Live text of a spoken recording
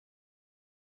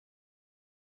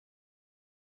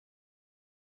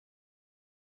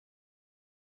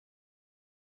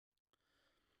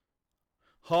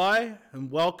Hi, and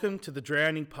welcome to The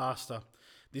Drowning Pastor.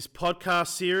 This podcast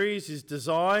series is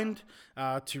designed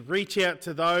to reach out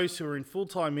to those who are in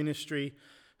full-time ministry,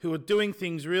 who are doing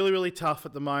things really tough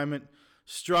at the moment,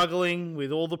 struggling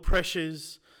with all the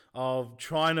pressures of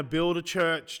trying to build a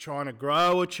church, trying to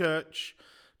grow a church,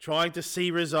 trying to see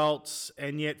results,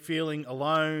 and yet feeling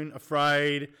alone,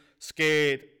 afraid,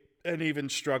 scared, and even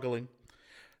struggling.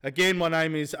 Again, my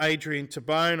name is Adrian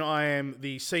Tabone. I am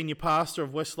the senior pastor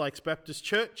of West Lakes Baptist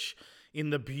Church in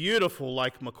the beautiful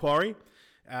Lake Macquarie,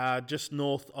 just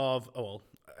north of,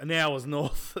 an hour's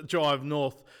drive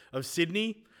north of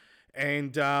Sydney.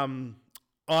 And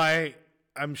I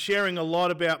am sharing a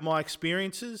lot about my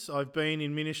experiences. I've been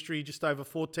in ministry just over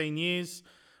 14 years.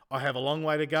 I have a long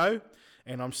way to go,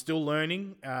 and I'm still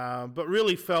learning, but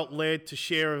really felt led to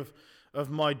share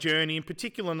of my journey, in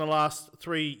particular in the last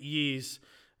 3 years,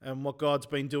 and what God's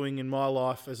been doing in my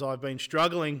life as I've been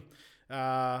struggling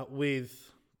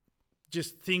with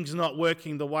just things not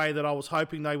working the way that I was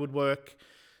hoping they would work.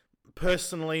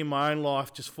 Personally, in my own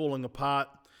life, just falling apart,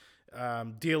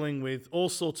 dealing with all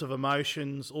sorts of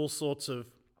emotions, all sorts of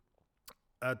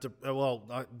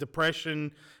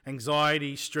depression,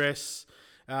 anxiety, stress,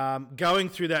 going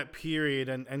through that period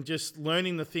and just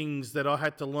learning the things that I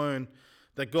had to learn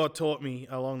that God taught me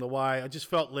along the way. I just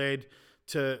felt led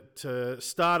to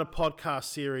start a podcast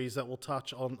series that will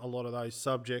touch on a lot of those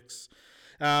subjects.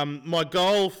 My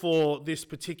goal for this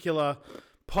particular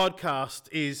podcast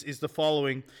is the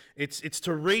following. It's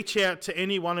to reach out to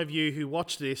any one of you who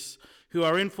watch this, who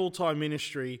are in full-time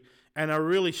ministry and are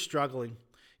really struggling.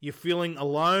 You're feeling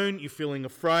alone, you're feeling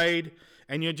afraid,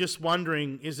 and you're just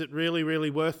wondering, is it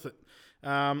really worth it?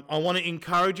 I want to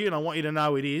encourage you, and I want you to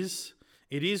know it is.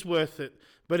 It is worth it.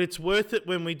 But it's worth it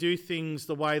when we do things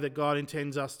the way that God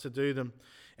intends us to do them.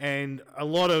 And a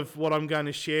lot of what I'm going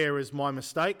to share is my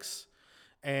mistakes.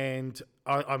 And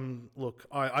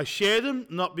I share them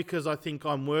not because I think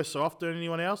I'm worse off than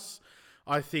anyone else.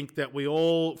 I think that we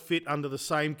all fit under the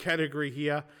same category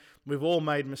here. We've all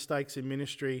made mistakes in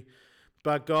ministry.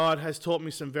 But God has taught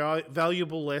me some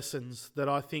valuable lessons that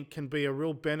I think can be a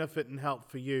real benefit and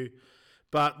help for you.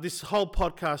 But this whole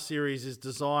podcast series is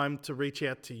designed to reach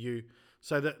out to you,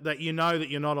 so that you know that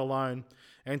you're not alone,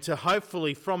 and to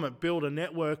hopefully from it build a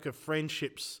network of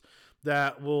friendships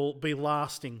that will be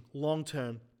lasting long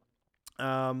term.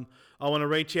 I want to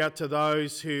reach out to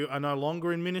those who are no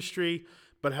longer in ministry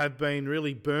but have been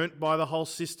really burnt by the whole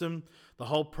system, the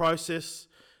whole process.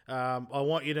 I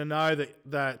want you to know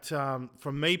that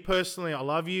from me personally, I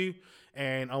love you,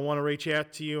 and I want to reach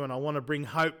out to you, and I want to bring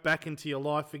hope back into your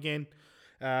life again.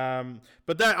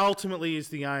 But that ultimately is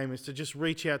the aim, is to just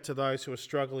reach out to those who are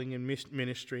struggling in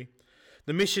ministry.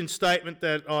 The mission statement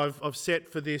that I've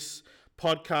set for this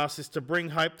podcast is to bring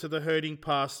hope to the hurting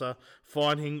pastor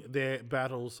fighting their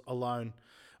battles alone.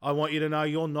 I want you to know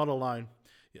you're not alone.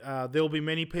 There will be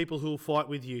many people who will fight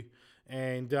with you.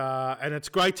 And it's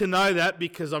great to know that,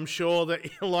 because I'm sure that,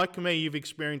 like me, you've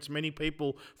experienced many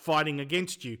people fighting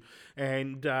against you.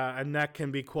 And that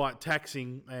can be quite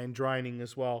taxing and draining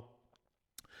as well.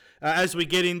 As we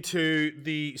get into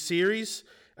the series,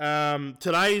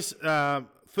 today's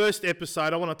first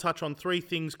episode, I want to touch on three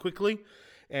things quickly,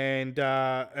 and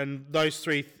those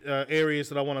three areas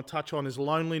that I want to touch on is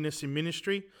loneliness in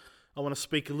ministry. I want to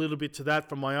speak a little bit to that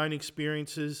from my own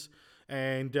experiences,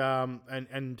 and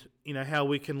you know how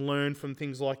we can learn from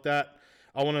things like that.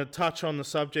 I want to touch on the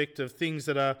subject of things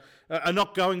that are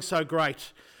not going so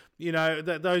great. You know,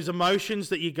 those emotions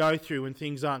that you go through when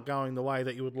things aren't going the way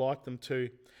that you would like them to.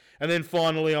 And then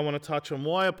finally, I want to touch on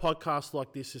why a podcast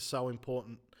like this is so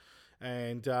important.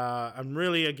 And I'm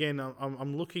really, again,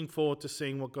 I'm looking forward to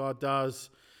seeing what God does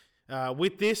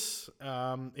with this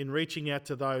in reaching out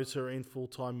to those who are in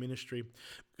full-time ministry.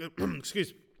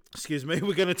 Excuse me.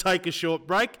 We're going to take a short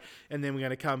break, and then we're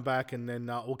going to come back, and then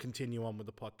we'll continue on with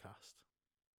the podcast.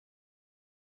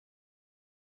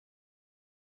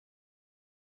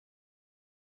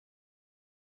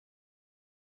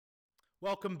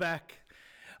 Welcome back.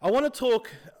 I want to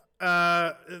talk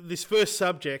this first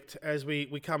subject as we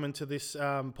come into this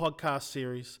podcast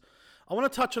series. I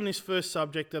want to touch on this first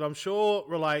subject that I'm sure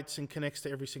relates and connects to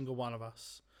every single one of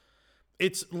us.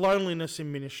 It's loneliness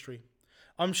in ministry.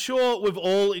 I'm sure we've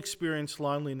all experienced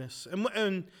loneliness.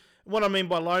 And what I mean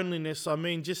by loneliness, I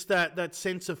mean just that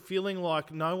sense of feeling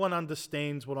like no one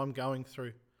understands what I'm going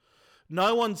through.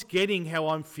 No one's getting how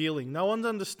I'm feeling. No one's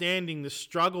understanding the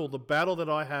struggle, the battle that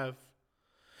I have.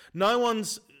 No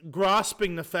one's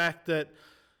grasping the fact that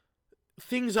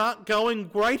things aren't going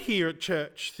great here at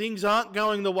church. Things aren't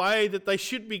going the way that they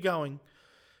should be going.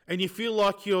 And you feel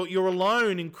like you're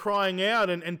alone in crying out,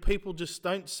 and people just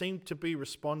don't seem to be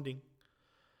responding.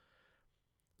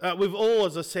 We've all,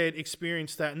 as I said,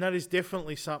 experienced that, and that is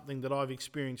definitely something that I've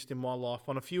experienced in my life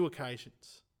on a few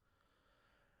occasions.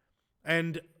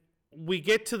 And we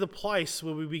get to the place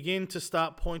where we begin to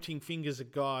start pointing fingers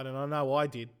at God, and I know I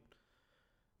did.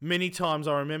 Many times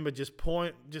I remember just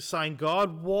saying,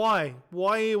 God, why?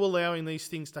 Why are you allowing these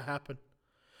things to happen?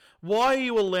 Why are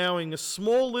you allowing a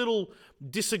small little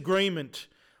disagreement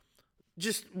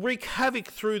just wreak havoc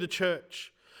through the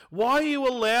church? Why are you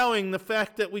allowing the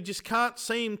fact that we just can't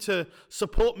seem to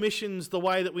support missions the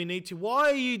way that we need to? Why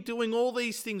are you doing all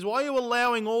these things? Why are you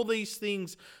allowing all these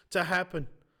things to happen?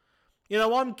 You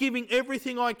know, I'm giving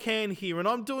everything I can here, and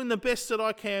I'm doing the best that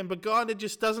I can, but God, it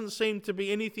just doesn't seem to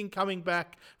be anything coming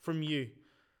back from you.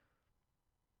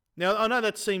 Now, I know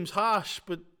that seems harsh,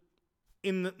 but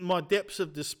in my depths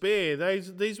of despair,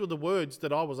 these were the words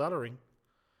that I was uttering.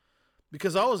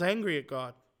 Because I was angry at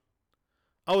God.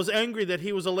 I was angry that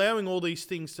he was allowing all these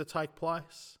things to take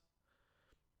place.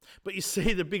 But you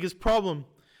see, the biggest problem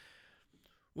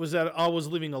was that I was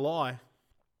living a lie.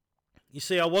 You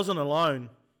see, I wasn't alone.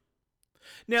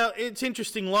 Now, it's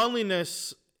interesting,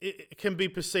 loneliness, it can be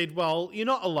perceived, well, you're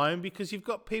not alone because you've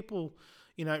got people,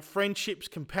 you know, friendships,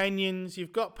 companions,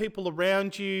 you've got people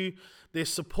around you, they're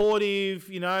supportive,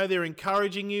 you know, they're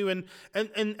encouraging you,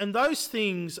 and those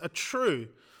things are true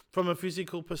from a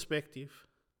physical perspective.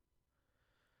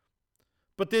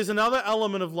 But there's another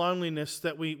element of loneliness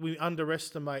that we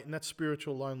underestimate, and that's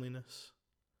spiritual loneliness.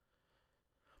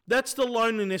 That's the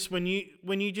loneliness when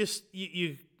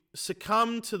you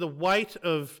succumb to the weight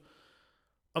of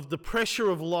the pressure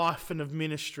of life and of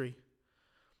ministry.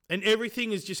 And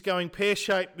everything is just going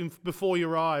pear-shaped before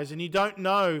your eyes, and you don't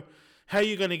know how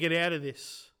you're going to get out of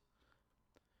this.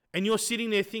 And you're sitting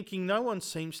there thinking, no one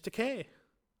seems to care.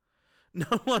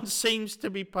 No one seems to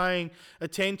be paying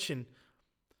attention.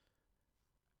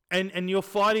 And you're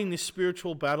fighting this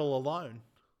spiritual battle alone.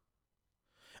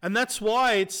 And that's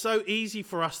why it's so easy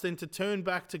for us then to turn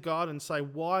back to God and say,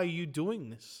 why are you doing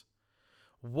this?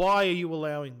 Why are you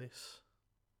allowing this?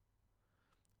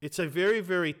 It's a very,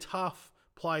 very tough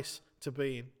place to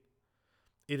be in.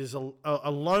 It is a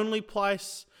lonely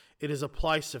place. It is a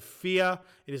place of fear.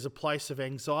 It is a place of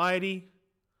anxiety.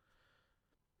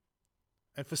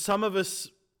 And for some of us,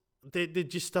 there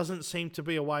just doesn't seem to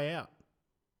be a way out.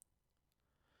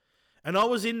 And I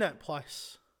was in that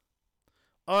place.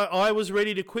 I was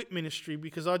ready to quit ministry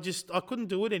because I couldn't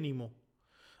do it anymore.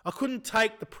 I couldn't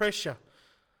take the pressure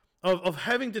of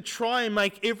having to try and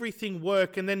make everything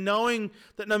work, and then knowing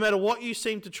that no matter what you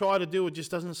seem to try to do, it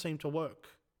just doesn't seem to work.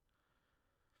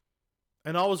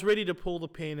 And I was ready to pull the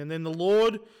pin. And then the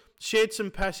Lord shared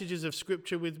some passages of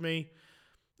scripture with me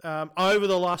over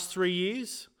the last 3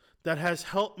 years that has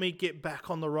helped me get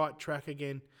back on the right track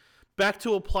again. Back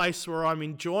to a place where I'm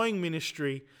enjoying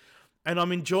ministry, and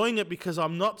I'm enjoying it because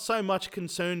I'm not so much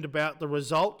concerned about the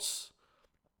results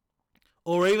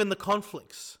or even the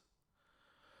conflicts.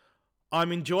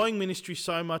 I'm enjoying ministry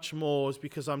so much more is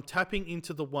because I'm tapping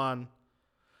into the one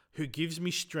who gives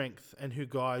me strength and who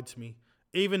guides me,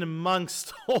 even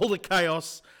amongst all the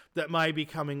chaos that may be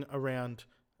coming around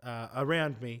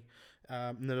me.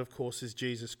 And that, of course, is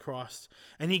Jesus Christ.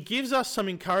 And he gives us some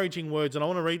encouraging words, and I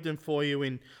want to read them for you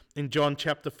in John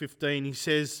chapter 15. He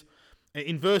says,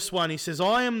 in verse 1, he says,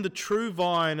 I am the true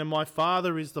vine, and my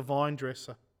Father is the vine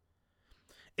dresser.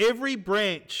 Every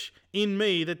branch in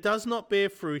me that does not bear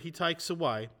fruit, he takes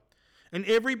away. And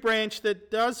every branch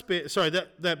that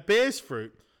that bears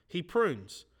fruit, he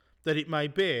prunes, that it may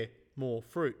bear more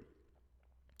fruit.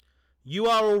 You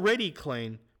are already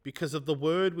clean because of the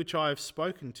word which I have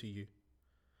spoken to you.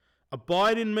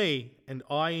 Abide in me, and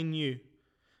I in you.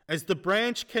 As the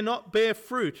branch cannot bear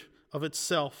fruit of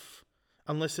itself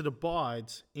unless it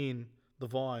abides in the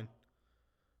vine,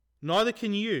 neither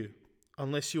can you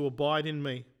unless you abide in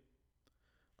me.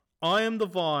 I am the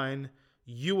vine,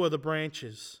 you are the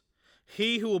branches.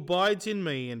 He who abides in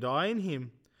me and I in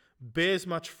him bears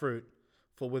much fruit,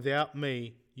 for without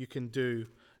me you can do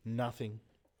nothing.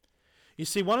 You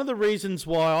see, one of the reasons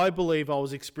why I believe I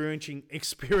was experiencing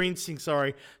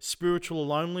spiritual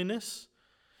loneliness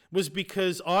was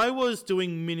because I was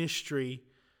doing ministry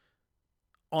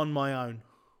on my own.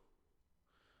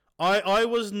 I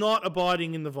was not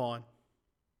abiding in the vine.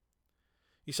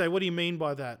 You say, what do you mean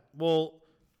by that? Well,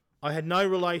 I had no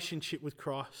relationship with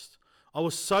Christ. I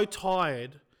was so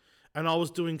tired and I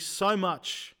was doing so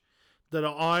much that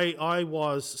I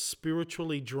was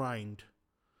spiritually drained.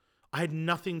 I had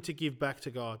nothing to give back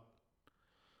to God.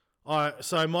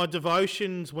 So my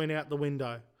devotions went out the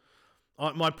window.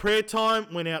 My prayer time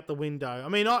went out the window. I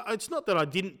mean, it's not that I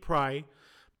didn't pray,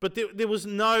 but there was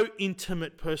no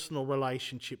intimate personal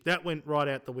relationship. That went right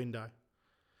out the window.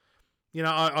 You know,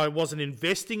 I wasn't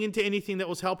investing into anything that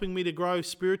was helping me to grow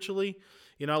spiritually,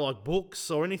 you know, like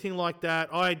books or anything like that.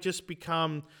 I had just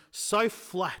become so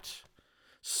flat,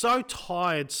 so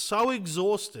tired, so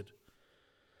exhausted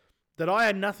that I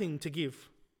had nothing to give.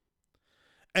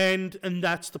 And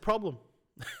that's the problem.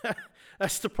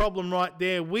 That's the problem right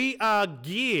there. We are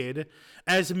geared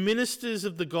as ministers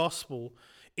of the gospel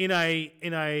in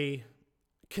a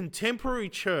contemporary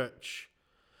church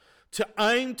to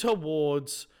aim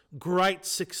towards great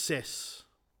success.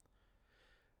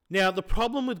 Now, the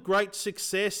problem with great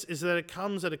success is that it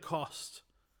comes at a cost.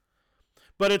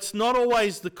 But it's not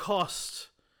always the cost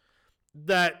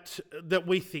that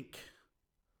we think.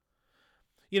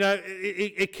 You know,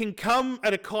 it can come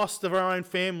at a cost of our own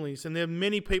families, and there are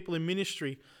many people in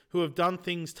ministry who have done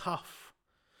things tough,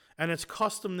 and it's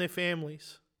cost them their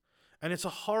families, and it's a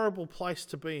horrible place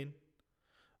to be in.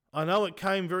 I know it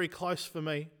came very close for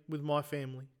me with my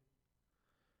family.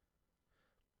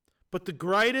 But the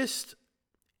greatest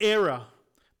error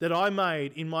that I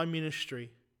made in my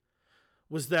ministry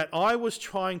was that I was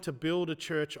trying to build a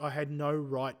church I had no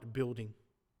right building.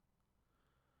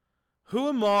 Who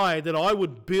am I that I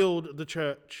would build the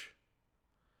church?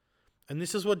 And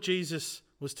this is what Jesus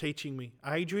was teaching me.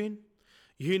 Adrian,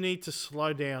 you need to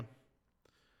slow down.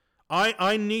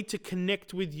 I need to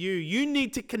connect with you. You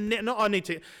need to connect. No,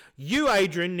 you,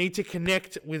 Adrian, need to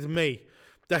connect with me.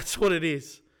 That's what it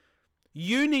is.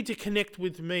 You need to connect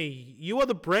with me. You are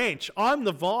the branch. I'm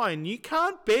the vine. You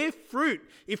can't bear fruit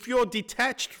if you're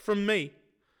detached from me.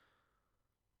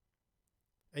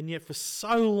 And yet for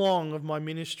so long of my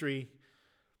ministry,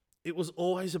 it was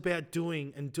always about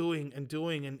doing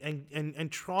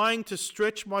and trying to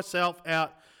stretch myself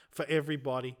out for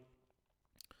everybody.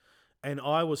 And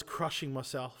I was crushing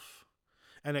myself.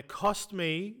 And it cost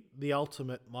me the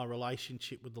ultimate, my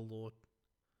relationship with the Lord.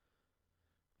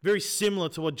 Very similar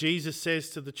to what Jesus says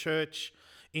to the church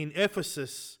in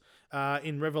Ephesus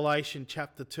in Revelation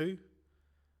chapter 2,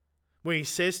 where he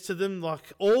says to them,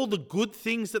 like, all the good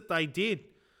things that they did,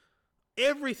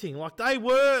 everything, like they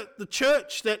were the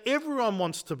church that everyone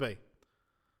wants to be.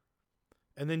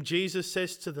 And then Jesus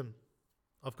says to them,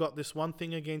 I've got this one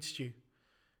thing against you.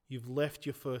 You've left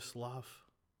your first love.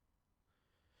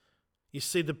 You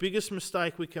see, the biggest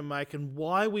mistake we can make and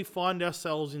why we find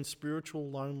ourselves in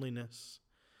spiritual loneliness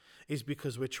is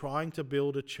because we're trying to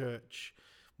build a church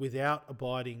without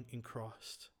abiding in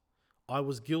Christ. I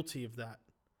was guilty of that.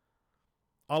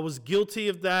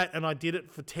 And I did it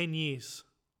for 10 years.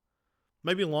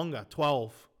 Maybe longer,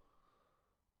 12.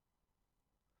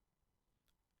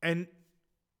 And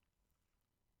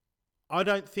I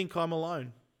don't think I'm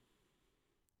alone.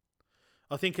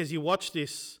 I think as you watch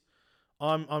this,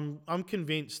 I'm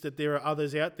convinced that there are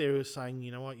others out there who are saying,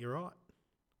 you know what, you're right.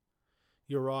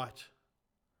 You're right.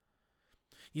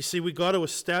 You see, we've got to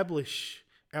establish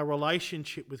our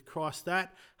relationship with Christ.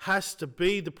 That has to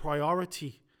be the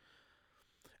priority.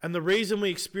 And the reason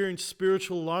we experience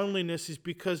spiritual loneliness is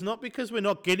not because we're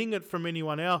not getting it from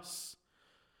anyone else.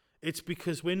 It's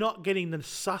because we're not getting the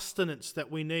sustenance that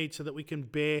we need so that we can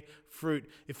bear fruit.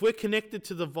 If we're connected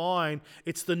to the vine,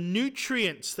 it's the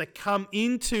nutrients that come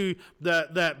into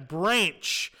that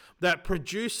branch that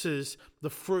produces the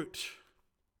fruit.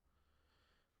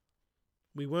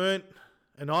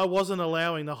 I wasn't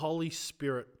allowing the Holy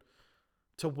Spirit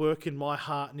to work in my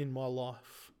heart and in my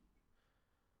life.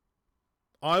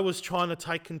 I was trying to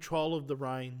take control of the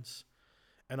reins,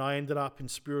 and I ended up in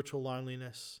spiritual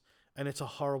loneliness, and it's a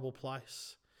horrible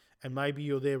place. And maybe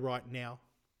you're there right now.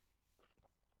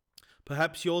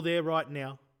 Perhaps you're there right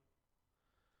now,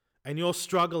 and you're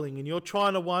struggling, and you're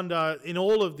trying to wonder in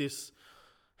all of this,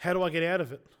 how do I get out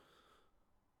of it?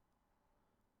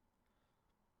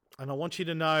 And I want you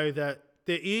to know that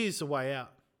there is a way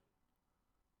out.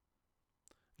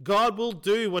 God will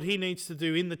do what he needs to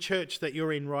do in the church that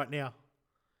you're in right now.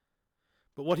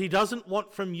 But what he doesn't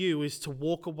want from you is to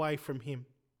walk away from him.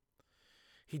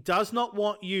 He does not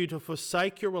want you to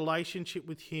forsake your relationship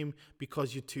with him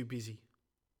because you're too busy.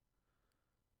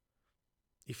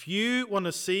 If you want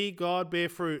to see God bear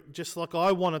fruit, just like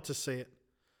I wanted to see it,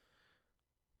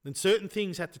 then certain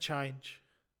things had to change.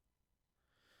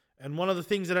 And one of the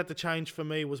things that had to change for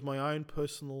me was my own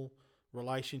personal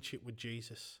relationship with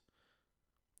Jesus.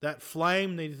 That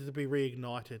flame needed to be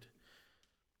reignited.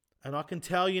 And I can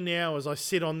tell you now, as I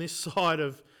sit on this side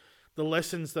of the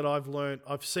lessons that I've learned,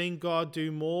 I've seen God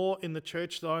do more in the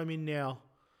church that I'm in now,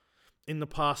 in the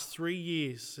past 3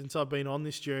 years since I've been on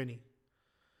this journey,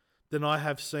 than I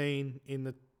have seen in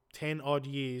the 10 odd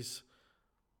years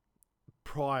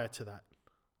prior to that.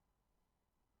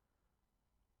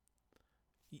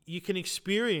 You can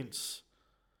experience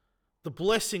the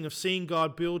blessing of seeing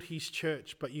God build his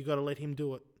church, but you got to let him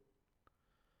do it.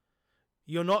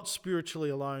 You're not spiritually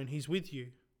alone. He's with you.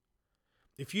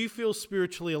 If you feel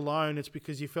spiritually alone, it's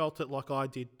because you felt it like I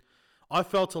did. I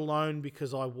felt alone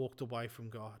because I walked away from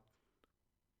God.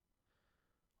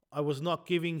 I was not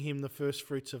giving him the first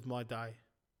fruits of my day.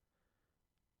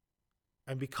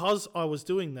 And because I was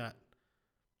doing that,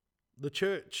 the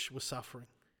church was suffering.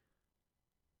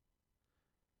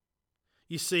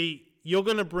 You see, you're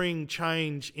going to bring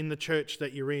change in the church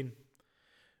that you're in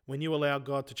when you allow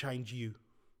God to change you.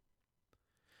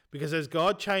 Because as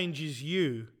God changes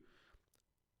you,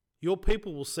 your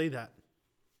people will see that.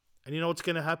 And you know what's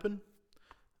going to happen?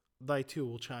 They too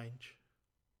will change.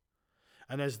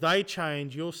 And as they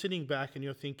change, you're sitting back and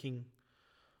you're thinking,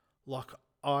 like,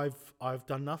 I've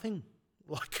done nothing.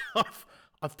 Like,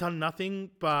 I've done nothing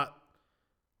but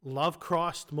love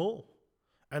Christ more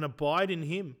and abide in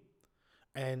him.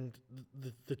 And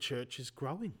the church is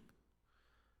growing.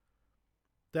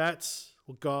 That's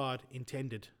what God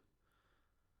intended.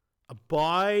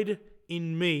 Abide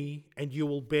in me and you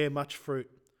will bear much fruit.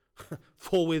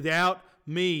 For without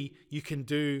me you can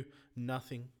do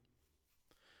nothing.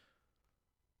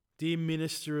 Dear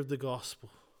minister of the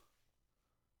gospel,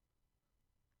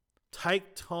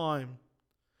 take time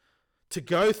to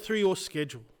go through your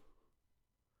schedule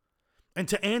and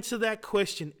to answer that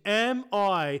question, am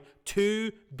I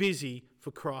too busy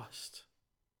for Christ?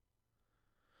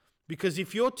 Because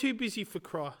if you're too busy for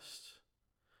Christ,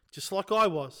 just like I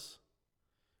was,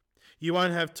 you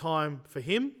won't have time for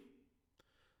him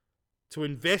to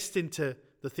invest into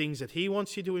the things that he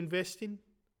wants you to invest in,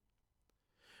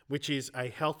 which is a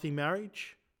healthy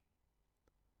marriage,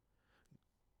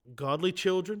 godly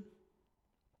children,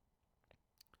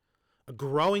 a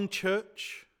growing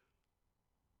church,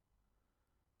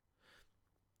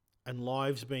 and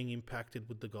lives being impacted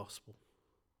with the gospel.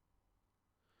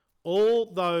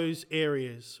 All those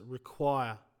areas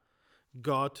require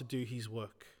God to do his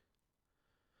work.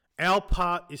 Our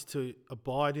part is to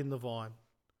abide in the vine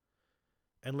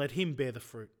and let him bear the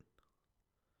fruit.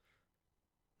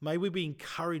 May we be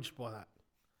encouraged by that.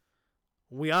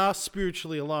 We are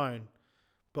spiritually alone,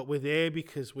 but we're there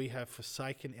because we have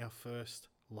forsaken our first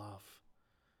love.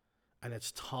 And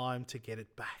it's time to get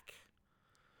it back.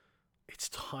 It's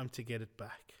time to get it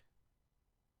back.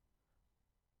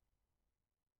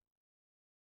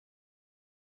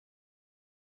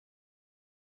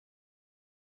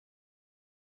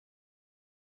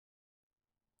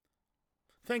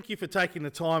 Thank you for taking the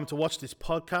time to watch this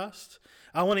podcast.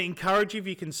 I want to encourage you if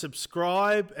you can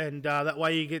subscribe, and that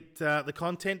way you get the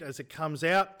content as it comes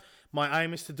out. My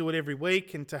aim is to do it every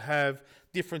week and to have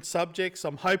different subjects.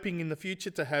 I'm hoping in the future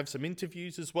to have some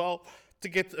interviews as well, to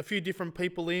get a few different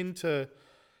people in to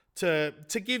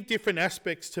give different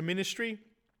aspects to ministry.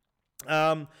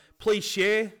 Please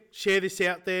share this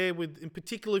out there with, in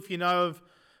particular, if you know of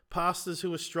pastors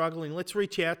who are struggling. Let's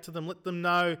reach out to them. Let them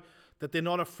know that they're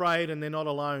not afraid and they're not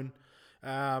alone.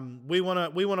 We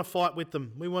want to fight with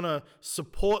them. We want to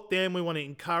support them. We want to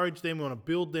encourage them. We want to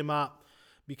build them up,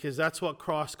 because that's what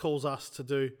Christ calls us to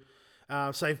do.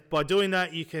 So by doing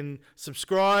that, you can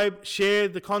subscribe, share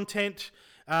the content.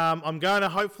 I'm going to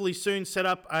hopefully soon set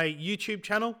up a YouTube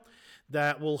channel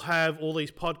that will have all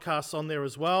these podcasts on there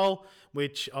as well,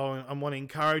 which I want to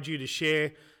encourage you to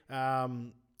share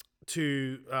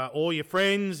to all your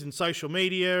friends in social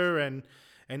media and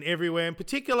everywhere, in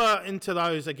particular into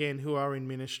those, again, who are in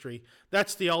ministry.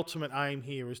 That's the ultimate aim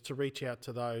here, is to reach out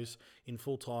to those in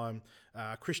full-time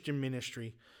Christian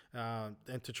ministry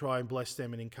and to try and bless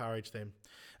them and encourage them.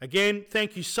 Again,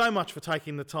 thank you so much for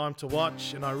taking the time to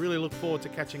watch, and I really look forward to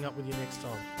catching up with you next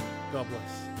time. God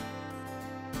bless.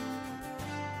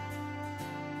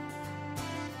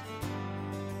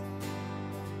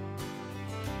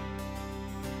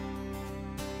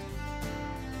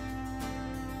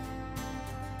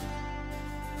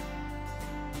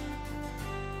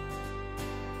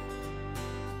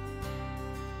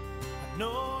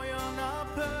 No, you're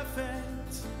not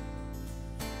perfect.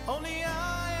 Only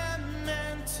I am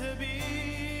meant to be.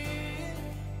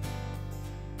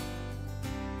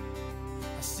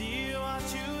 I see what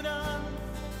you've done,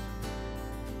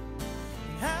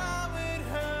 and how it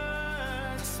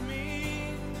hurts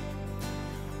me.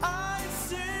 I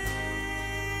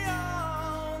see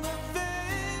all the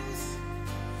things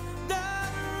that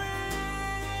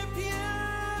rip you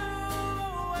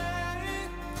away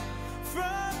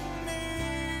from me.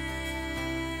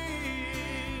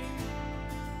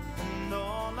 And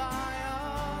all I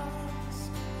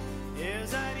ask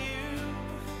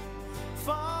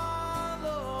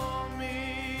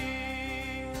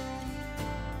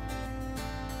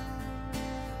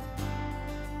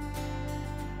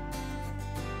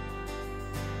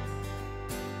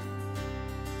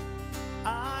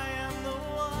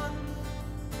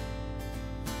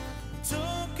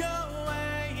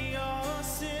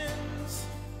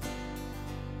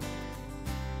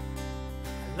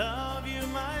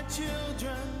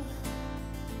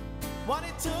what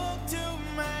it took to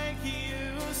make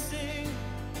you sing.